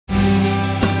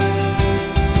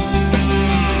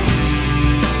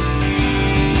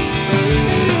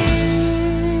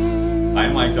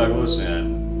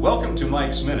Welcome to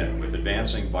Mike's Minute with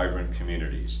Advancing Vibrant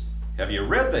Communities. Have you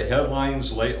read the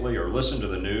headlines lately or listened to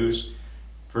the news?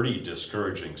 Pretty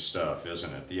discouraging stuff,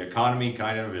 isn't it? The economy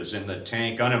kind of is in the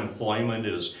tank, unemployment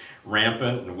is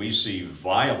rampant, and we see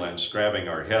violence grabbing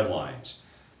our headlines.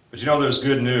 But you know, there's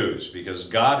good news because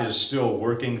God is still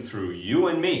working through you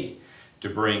and me to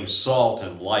bring salt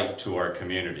and light to our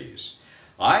communities.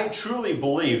 I truly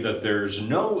believe that there's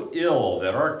no ill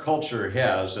that our culture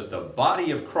has that the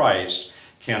body of Christ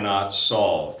cannot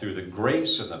solve through the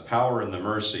grace and the power and the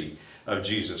mercy of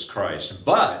Jesus Christ.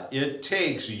 But it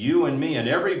takes you and me and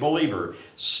every believer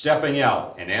stepping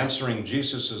out and answering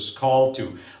Jesus' call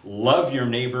to love your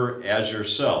neighbor as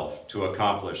yourself to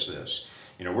accomplish this.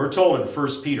 You know, we're told in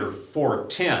 1 Peter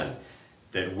 4:10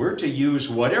 that we're to use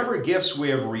whatever gifts we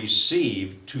have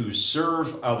received to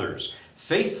serve others,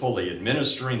 faithfully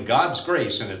administering God's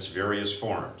grace in its various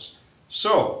forms.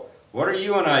 So, what are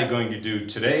you and I going to do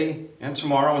today and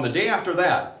tomorrow and the day after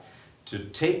that to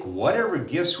take whatever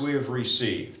gifts we have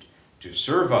received to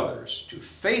serve others, to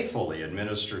faithfully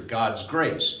administer God's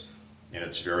grace in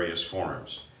its various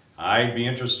forms? I'd be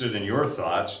interested in your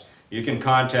thoughts. You can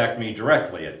contact me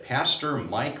directly at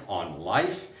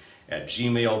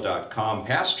pastormikeonlife@gmail.com,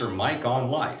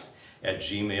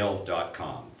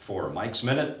 pastormikeonlife@gmail.com. For Mike's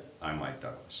Minute, I'm Mike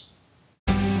Douglas.